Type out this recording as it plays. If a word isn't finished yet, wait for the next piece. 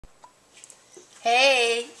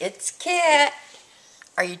Hey, it's Kit.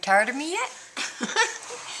 Are you tired of me yet?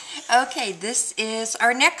 Okay, this is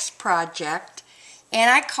our next project, and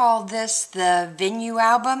I call this the venue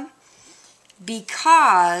album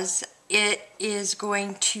because it is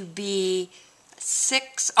going to be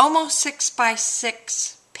almost 6 by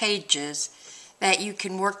 6 pages that you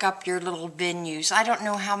can work up your little venues. I don't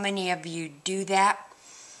know how many of you do that.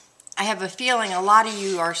 I have a feeling a lot of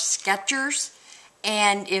you are sketchers.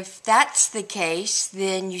 And if that's the case,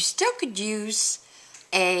 then you still could use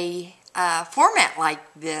a format like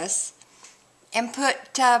this and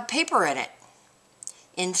put paper in it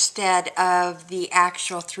instead of the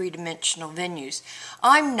actual three-dimensional venues.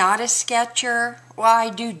 I'm not a sketcher. Well,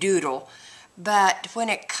 I do doodle. But when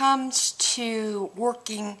it comes to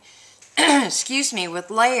working, excuse me,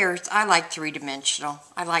 with layers, I like three-dimensional.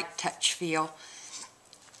 I like touch feel.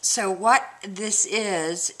 So what this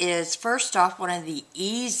is first off one of the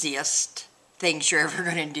easiest things you're ever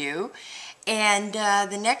going to do. And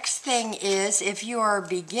the next thing is, if you are a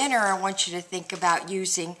beginner, I want you to think about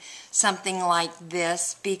using something like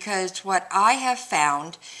this, because what I have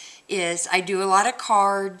found is I do a lot of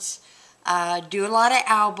cards, do a lot of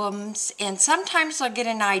albums, and sometimes I'll get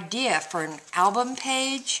an idea for an album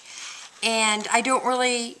page, and I don't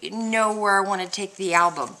really know where I want to take the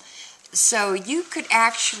album. So you could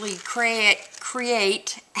actually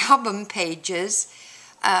create album pages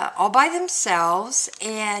all by themselves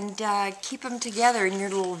and keep them together in your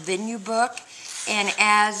little venue book. And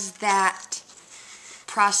as that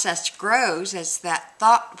process grows, as that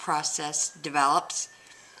thought process develops,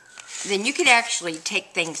 then you could actually take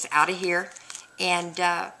things out of here. And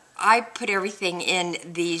I put everything in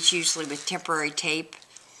these usually with temporary tape,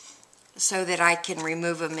 so that I can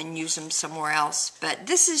remove them and use them somewhere else. But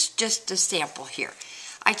this is just a sample here.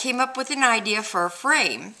 I came up with an idea for a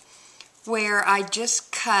frame where I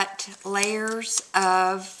just cut layers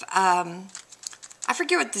of, I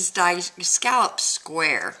forget what this die, scallop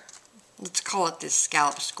square. Let's call it this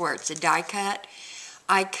scallop square. It's a die cut.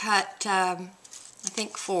 I cut, I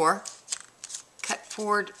think four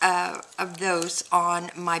of those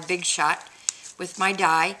on my Big Shot with my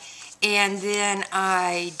die. And then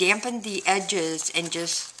I dampened the edges and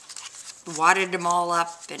just wadded them all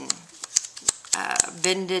up and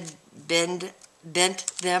bent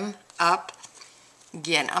them up.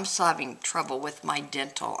 Again, I'm still having trouble with my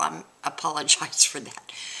dental. I apologize for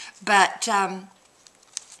that. But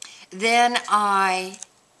then I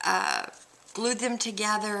glued them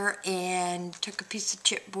together and took a piece of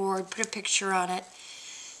chipboard, put a picture on it.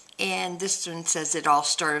 And this one says it all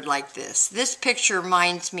started like this. This picture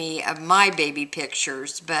reminds me of my baby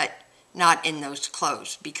pictures, but not in those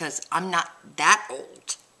clothes because I'm not that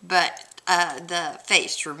old. But the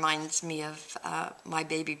face reminds me of my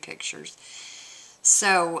baby pictures.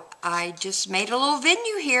 So I just made a little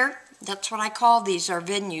venue here. That's what I call these, are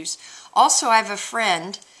venues. Also, I have a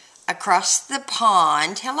friend across the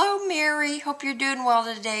pond. Hello, Mary. Hope you're doing well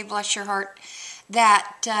today. Bless your heart.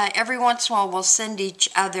 That every once in a while we'll send each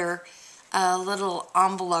other a little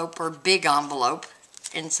envelope, or big envelope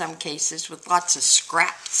in some cases, with lots of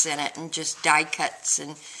scraps in it and just die cuts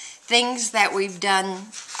and things that we've done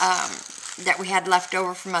that we had left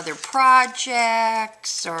over from other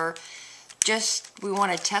projects, or just we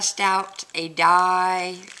want to test out a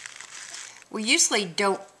die. We usually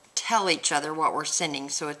don't tell each other what we're sending,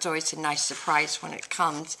 so it's always a nice surprise when it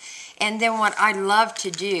comes. And then what I love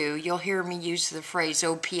to do, you'll hear me use the phrase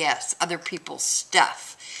OPS, other people's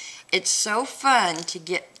stuff. It's so fun to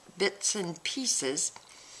get bits and pieces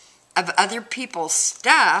of other people's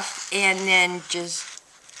stuff and then just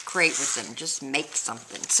create with them, just make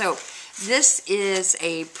something. So this is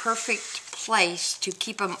a perfect place to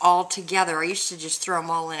keep them all together. I used to just throw them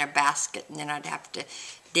all in a basket and then I'd have to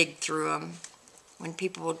dig through them. When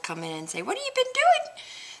people would come in and say, "What have you been doing?"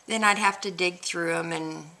 Then I'd have to dig through them,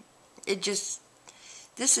 and this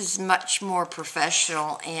is much more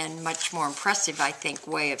professional and much more impressive, I think,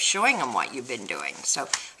 way of showing them what you've been doing. So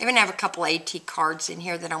I even have a couple AT cards in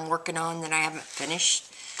here that I'm working on that I haven't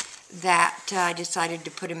finished, that I decided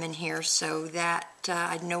to put them in here so that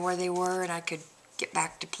I'd know where they were and I could get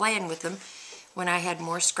back to playing with them when I had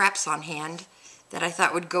more scraps on hand that I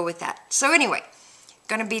thought would go with that. So anyway,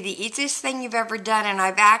 going to be the easiest thing you've ever done, and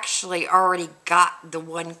I've actually already got the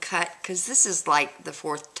one cut because this is like the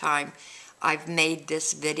 4th time I've made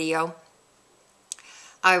this video.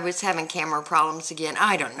 I was having camera problems again.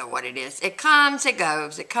 I don't know what it is. It comes, it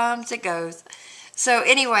goes. It comes, it goes. So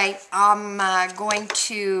anyway, I'm going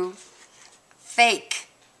to fake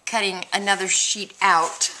cutting another sheet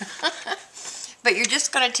out. But you're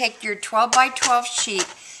just going to take your 12 by 12 sheet,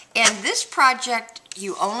 and this project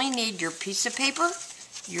you only need your piece of paper,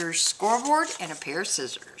 your scoreboard, and a pair of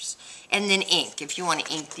scissors. And then ink, if you want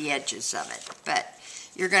to ink the edges of it. But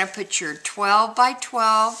you're going to put your 12 by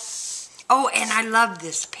 12. Oh, and I love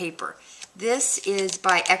this paper. This is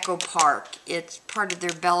by Echo Park. It's part of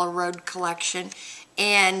their Bella Road collection.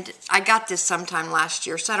 And I got this sometime last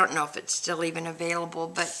year, so I don't know if it's still even available,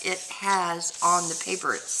 but it has on the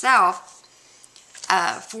paper itself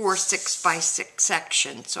 4 6 by 6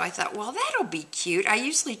 sections. So I thought, well, that'll be cute. I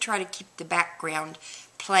usually try to keep the background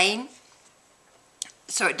plain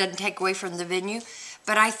so it doesn't take away from the venue.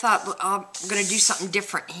 But I thought, well, I'm going to do something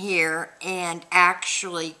different here and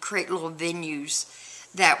actually create little venues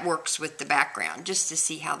that works with the background, just to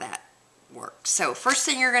see how that works. So first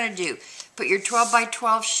thing you're going to do, put your 12 by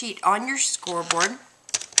 12 sheet on your scoreboard,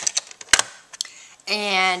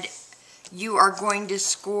 and you are going to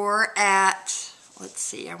score at, let's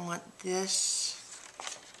see, I want this,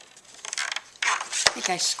 I think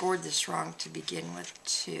I scored this wrong to begin with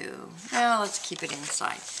too. No, let's keep it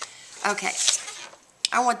inside. Okay,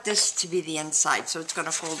 I want this to be the inside, so it's going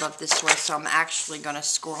to fold up this way, so I'm actually going to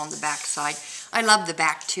score on the back side. I love the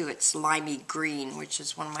back too. It's limey green, which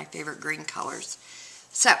is one of my favorite green colors.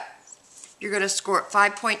 So, you're going to score at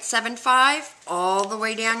 5.75 all the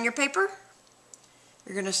way down your paper.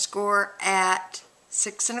 You're going to score at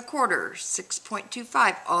 6 1/4,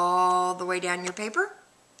 6.25 all the way down your paper.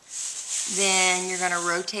 Then you're going to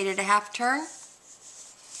rotate it a half turn,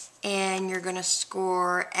 and you're going to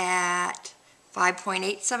score at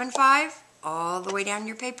 5.875 all the way down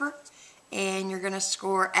your paper, and you're going to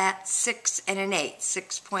score at 6 1/8,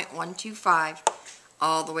 6.125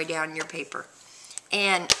 all the way down your paper,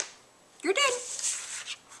 and you're done.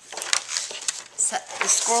 Set the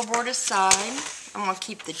scoreboard aside. I'm going to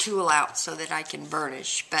keep the tool out so that I can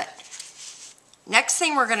burnish, but next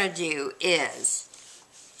thing we're going to do is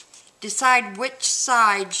decide which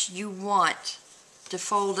sides you want to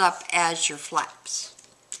fold up as your flaps.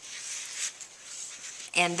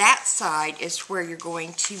 And that side is where you're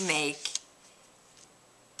going to make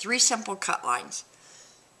 3 simple cut lines.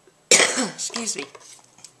 Excuse me.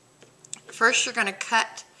 First you're going to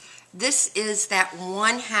cut, this is that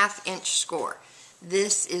 1/2 inch score.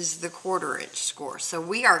 This is the 1/4 inch score. So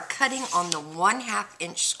we are cutting on the 1/2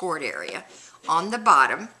 inch scored area on the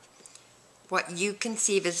bottom. What you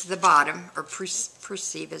conceive as the bottom, or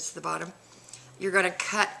perceive as the bottom. You're going to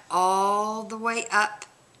cut all the way up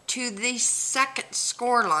to the second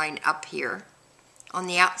score line up here on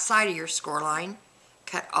the outside of your score line.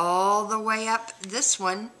 Cut all the way up this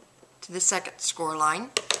one to the second score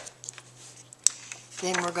line.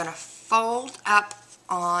 Then we're going to fold up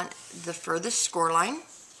on the furthest score line,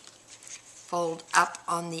 fold up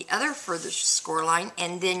on the other furthest score line,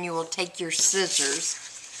 and then you will take your scissors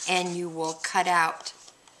and you will cut out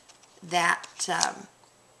that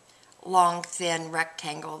long thin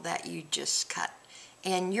rectangle that you just cut,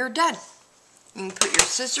 and you're done. You can put your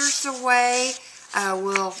scissors away.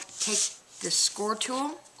 We'll take the score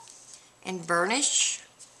tool and burnish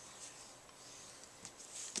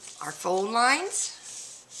our fold lines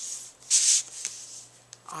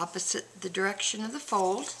opposite the direction of the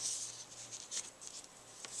fold.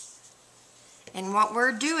 And what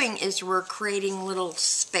we're doing is we're creating little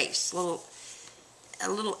space, a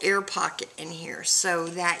little air pocket in here so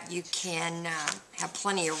that you can have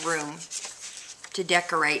plenty of room to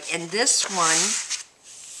decorate. And this one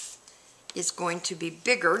is going to be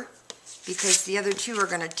bigger because the other two are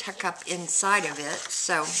going to tuck up inside of it.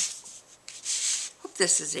 So, hope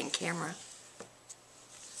this is in camera.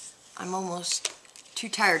 I'm almost too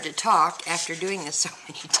tired to talk after doing this so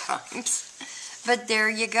many times. But there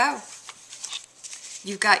you go.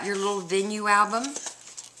 You've got your little venue album,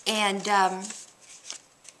 and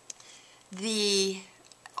the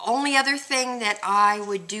only other thing that I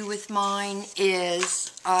would do with mine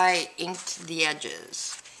is I inked the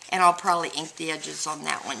edges, and I'll probably ink the edges on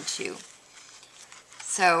that one too.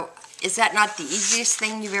 So is that not the easiest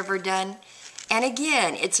thing you've ever done? And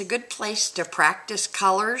again, it's a good place to practice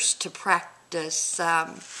colors, to practice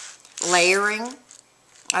layering.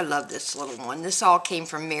 I love this little one. This all came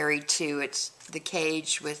from Mary too. It's the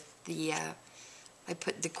cage with the, I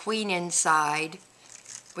put the queen inside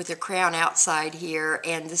with her crown outside here,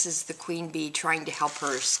 and this is the queen bee trying to help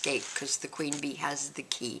her escape because the queen bee has the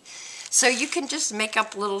key. So you can just make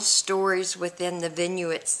up little stories within the venue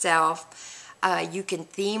itself. You can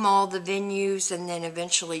theme all the venues and then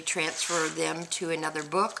eventually transfer them to another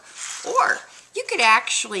book, or you could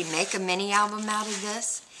actually make a mini album out of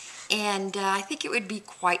this. And I think it would be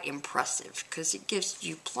quite impressive because it gives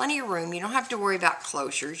you plenty of room. You don't have to worry about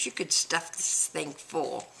closures. You could stuff this thing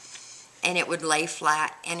full. and it would lay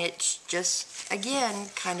flat. And it's just, again,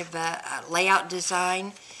 kind of a layout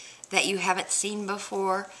design that you haven't seen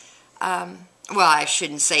before. Well, I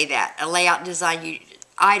shouldn't say that. A layout design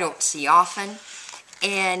I don't see often,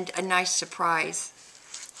 and a nice surprise,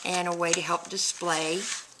 and a way to help display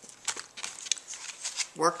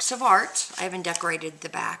works of art. I haven't decorated the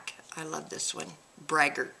back. I love this one.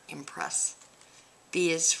 Braggart Impress.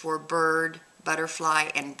 B is for bird, butterfly,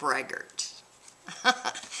 and braggart.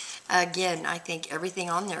 Again, I think everything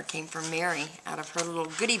on there came from Mary out of her little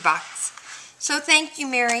goodie box. So thank you,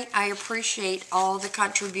 Mary. I appreciate all the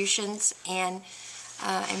contributions, and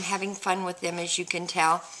I'm having fun with them, as you can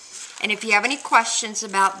tell. And if you have any questions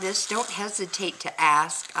about this, don't hesitate to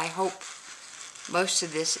ask. I hope most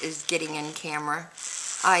of this is getting in camera.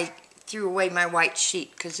 I threw away my white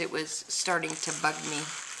sheet because it was starting to bug me.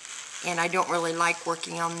 And I don't really like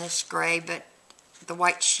working on this gray, but the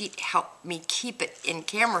white sheet helped me keep it in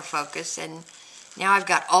camera focus, and now I've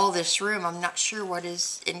got all this room. I'm not sure what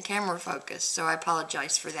is in camera focus, so I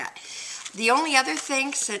apologize for that. The only other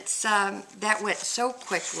thing, since that went so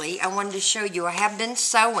quickly, I wanted to show you. I have been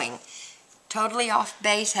sewing. Totally off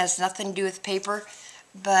base, has nothing to do with paper,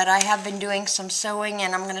 but I have been doing some sewing,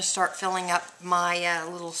 and I'm going to start filling up my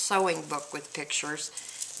little sewing book with pictures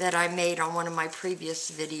that I made on one of my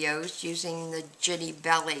previous videos using the Jenny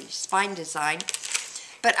Belly spine design.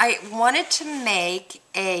 But I wanted to make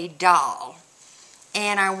a doll,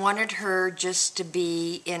 and I wanted her just to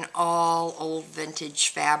be in all old vintage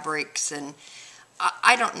fabrics, and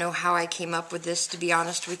I don't know how I came up with this, to be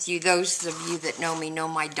honest with you. Those of you that know me know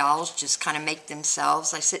my dolls just kind of make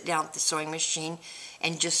themselves. I sit down at the sewing machine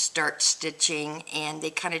and just start stitching, and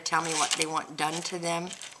they kind of tell me what they want done to them.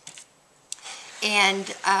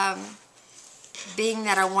 And being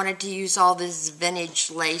that I wanted to use all this vintage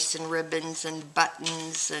lace and ribbons and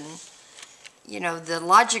buttons, and you know, the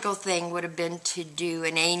logical thing would have been to do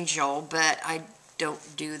an angel, but I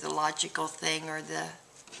don't do the logical thing, or the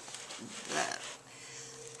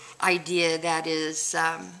idea that is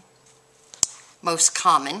most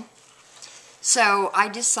common. So I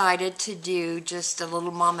decided to do just a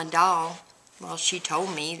little mama doll. Well, she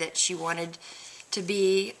told me that she wanted to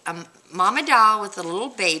be a mama doll with a little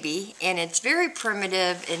baby, and it's very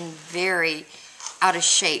primitive and very out of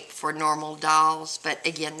shape for normal dolls, but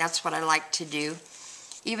again, that's what I like to do.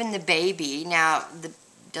 Even the baby, now,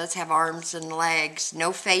 does have arms and legs.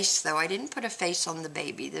 No face, though. I didn't put a face on the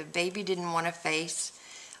baby. The baby didn't want a face.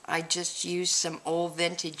 I just used some old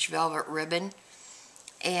vintage velvet ribbon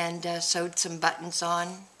and sewed some buttons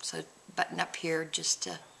on. So button up here just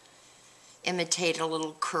to imitate a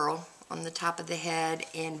little curl on the top of the head,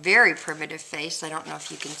 and very primitive face. I don't know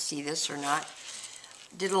if you can see this or not.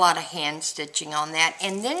 Did a lot of hand stitching on that.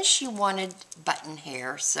 And then she wanted button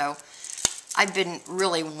hair, so I've been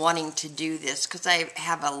really wanting to do this because I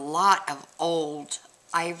have a lot of old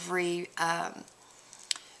ivory,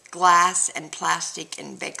 glass and plastic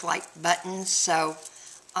and Bakelite buttons, so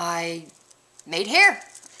I made hair.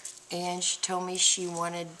 And she told me she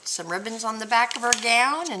wanted some ribbons on the back of her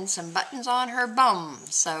gown and some buttons on her bum,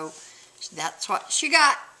 so that's what she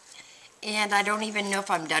got. And I don't even know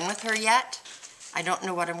if I'm done with her yet. I don't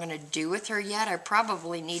know what I'm going to do with her yet. I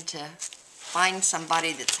probably need to find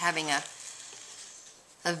somebody that's having a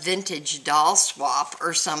vintage doll swap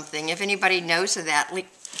or something. If anybody knows of that,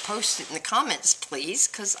 post it in the comments, please,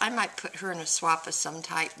 because I might put her in a swap of some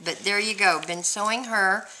type. But there you go. Been sewing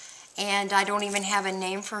her, and I don't even have a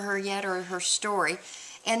name for her yet or her story.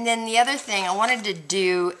 And then the other thing, I wanted to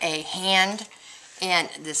do a hand, and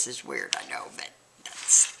this is weird, I know, but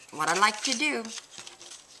that's what I like to do.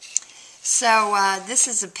 So this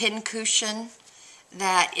is a pin cushion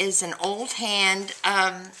that is an old hand.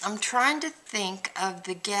 I'm trying to think of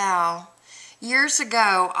the gal. Years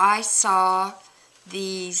ago, I saw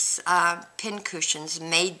these pin cushions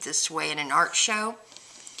made this way in an art show,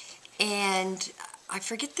 and I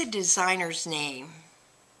forget the designer's name.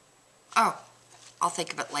 Oh, I'll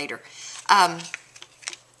think of it later.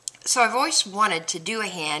 So I've always wanted to do a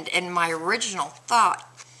hand, and my original thought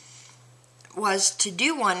was to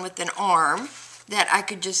do one with an arm that I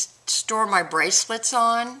could just store my bracelets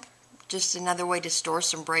on. Just another way to store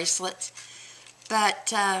some bracelets.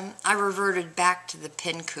 But I reverted back to the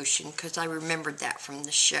pin cushion because I remembered that from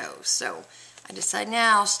the show. So I decided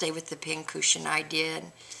now I'll stay with the pin cushion I did.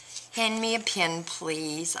 Hand me a pin,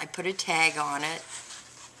 please. I put a tag on it.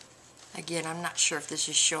 Again, I'm not sure if this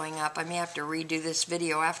is showing up. I may have to redo this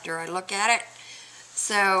video after I look at it.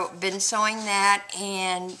 So, been sewing that,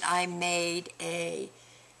 and I made a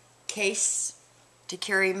case to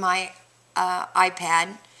carry my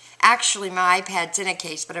iPad. Actually, my iPad's in a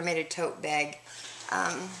case, but I made a tote bag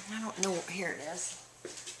I don't know, here it is.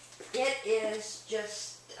 It is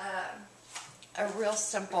just a real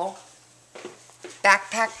simple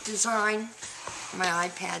backpack design. My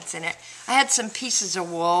iPad's in it. I had some pieces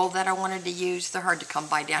of wool that I wanted to use. They're hard to come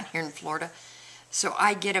by down here in Florida. So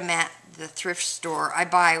I get them at the thrift store. I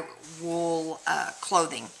buy wool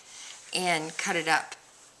clothing and cut it up.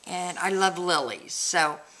 And I love lilies.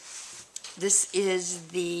 So this is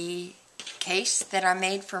the case that I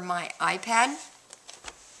made for my iPad.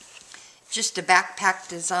 Just a backpack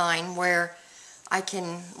design where I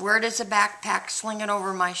can wear it as a backpack, sling it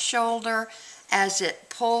over my shoulder. As it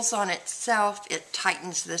pulls on itself, it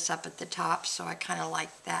tightens this up at the top, so I kind of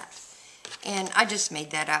like that. And I just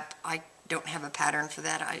made that up. I don't have a pattern for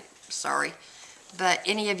that, I'm sorry. But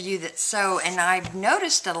any of you that sew, and I've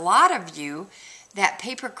noticed a lot of you that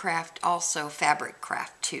paper craft also fabric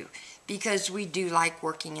craft too, because we do like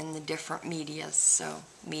working in the different mediums.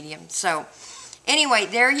 So anyway,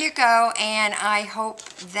 there you go, and I hope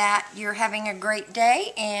that you're having a great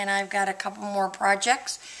day, and I've got a couple more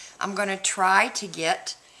projects I'm going to try to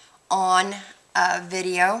get on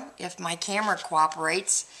video if my camera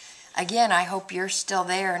cooperates. Again, I hope you're still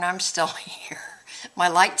there and I'm still here. My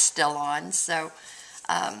light's still on, so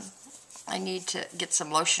I need to get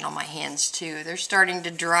some lotion on my hands too. They're starting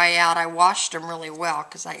to dry out. I washed them really well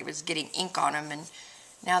because I was getting ink on them, and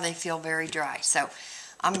now they feel very dry. So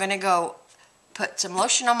I'm going to go put some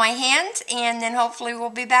lotion on my hands, and then hopefully we'll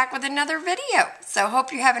be back with another video. So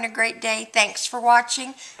hope you're having a great day. Thanks for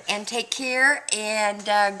watching, and take care, and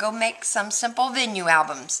go make some simple venue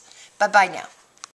albums. Bye-bye now.